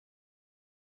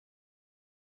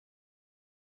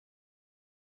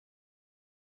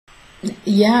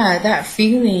Yeah, that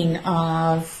feeling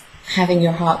of having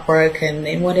your heart broken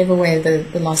in whatever way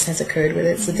the loss has occurred,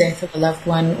 whether it's the death of a loved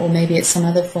one or maybe it's some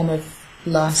other form of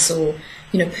loss or,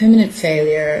 permanent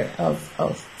failure of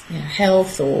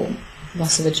health or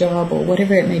loss of a job or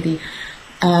whatever it may be.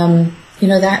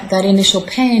 That initial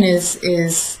pain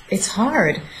it's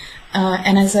hard.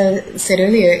 And as I said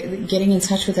earlier, getting in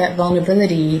touch with that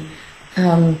vulnerability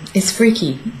is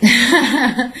freaky.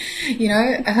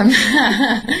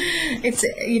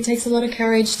 It takes a lot of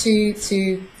courage to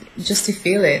just to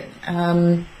feel it.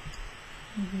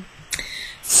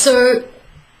 So,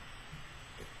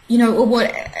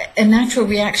 what a natural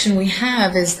reaction we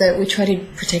have is that we try to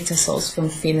protect ourselves from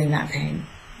feeling that pain,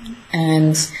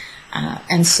 and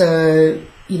so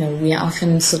we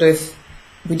often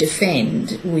we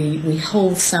defend, we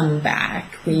hold some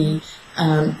back, we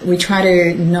try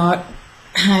to not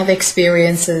have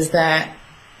experiences that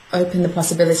open the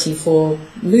possibility for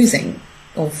losing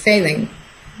or failing,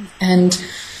 and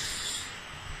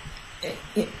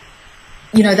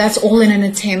that's all in an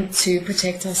attempt to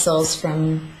protect ourselves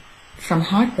from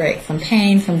heartbreak, from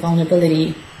pain, from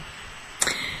vulnerability.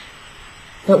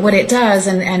 But what it does,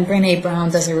 and Brené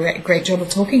Brown does a great job of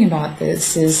talking about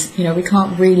this, is we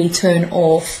can't really turn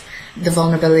off the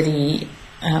vulnerability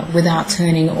without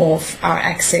turning off our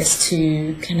access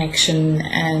to connection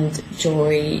and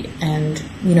joy and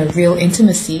real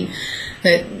intimacy.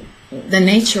 That the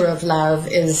nature of love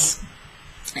is,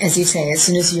 as you say, as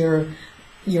soon as you're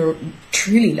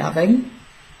truly loving,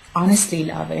 honestly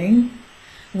loving,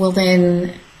 well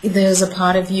then there's a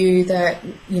part of you that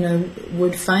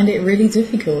would find it really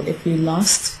difficult if you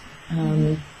lost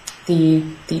the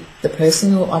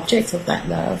personal object of that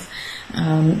love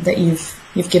that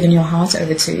you've given your heart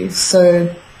over to.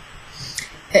 So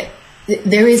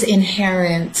there is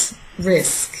inherent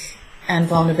risk and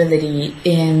vulnerability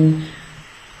in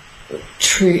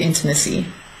true intimacy.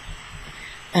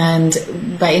 And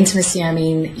by intimacy, I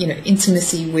mean,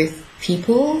 intimacy with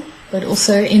people, but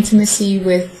also intimacy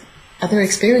with other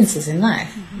experiences in life.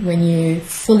 Mm-hmm. When you're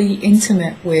fully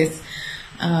intimate with,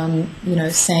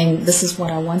 saying, this is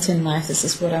what I want in life, this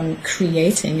is what I'm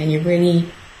creating, and you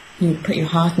put your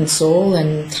heart and soul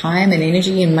and time and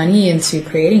energy and money into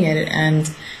creating it, and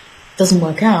it doesn't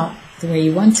work out the way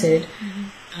you wanted,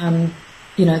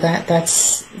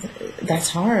 that's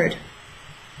hard.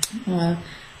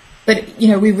 But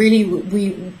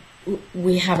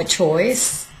we have a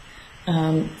choice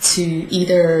to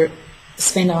either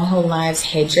spend our whole lives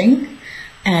hedging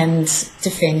and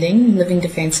defending, living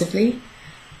defensively,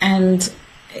 and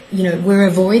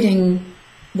we're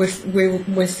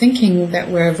thinking that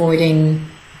we're avoiding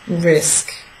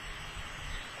risk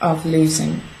of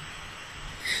losing.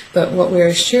 But what we're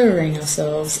assuring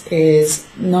ourselves is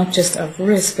not just of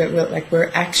risk, but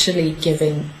we're actually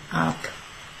giving up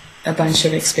a bunch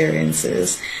of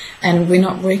experiences, and we're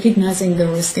not recognizing the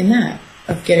risk in that,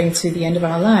 of getting to the end of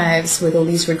our lives with all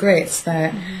these regrets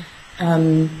that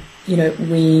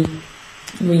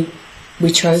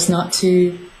we chose not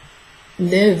to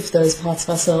live those parts of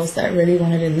ourselves that really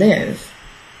wanted to live.